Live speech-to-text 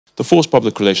The Force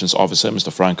Public Relations Officer,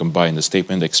 Mr. Frank Mbai, in the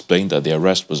statement explained that the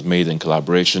arrest was made in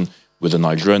collaboration with the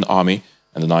Nigerian Army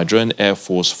and the Nigerian Air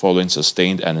Force following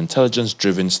sustained and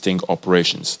intelligence-driven sting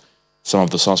operations. Some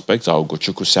of the suspects are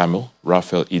Ugochukwu Samuel,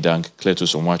 Raphael Idang,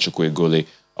 Cletus Onwachukwu Egole,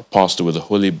 a pastor with the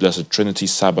Holy Blessed Trinity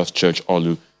Sabbath Church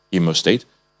Olu, Imo State,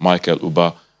 Michael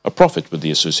Uba, a prophet with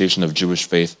the Association of Jewish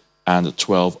Faith, and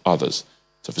 12 others.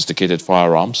 Sophisticated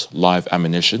firearms, live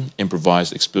ammunition,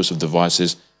 improvised explosive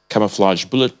devices, camouflage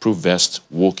bulletproof vests,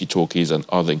 walkie-talkies, and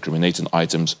other incriminating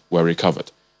items were recovered.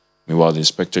 Meanwhile, the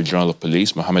Inspector General of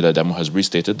Police, Mohammed Adamu, has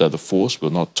restated that the force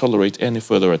will not tolerate any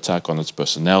further attack on its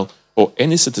personnel or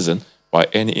any citizen by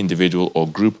any individual or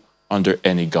group under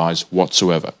any guise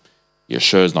whatsoever. He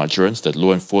assures Nigerians that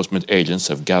law enforcement agents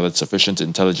have gathered sufficient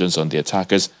intelligence on the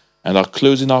attackers and are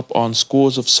closing up on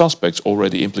scores of suspects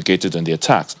already implicated in the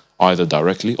attacks, either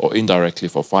directly or indirectly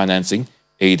for financing,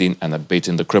 aiding and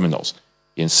abating the criminals.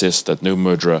 He insists that no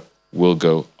murderer will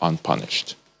go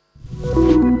unpunished.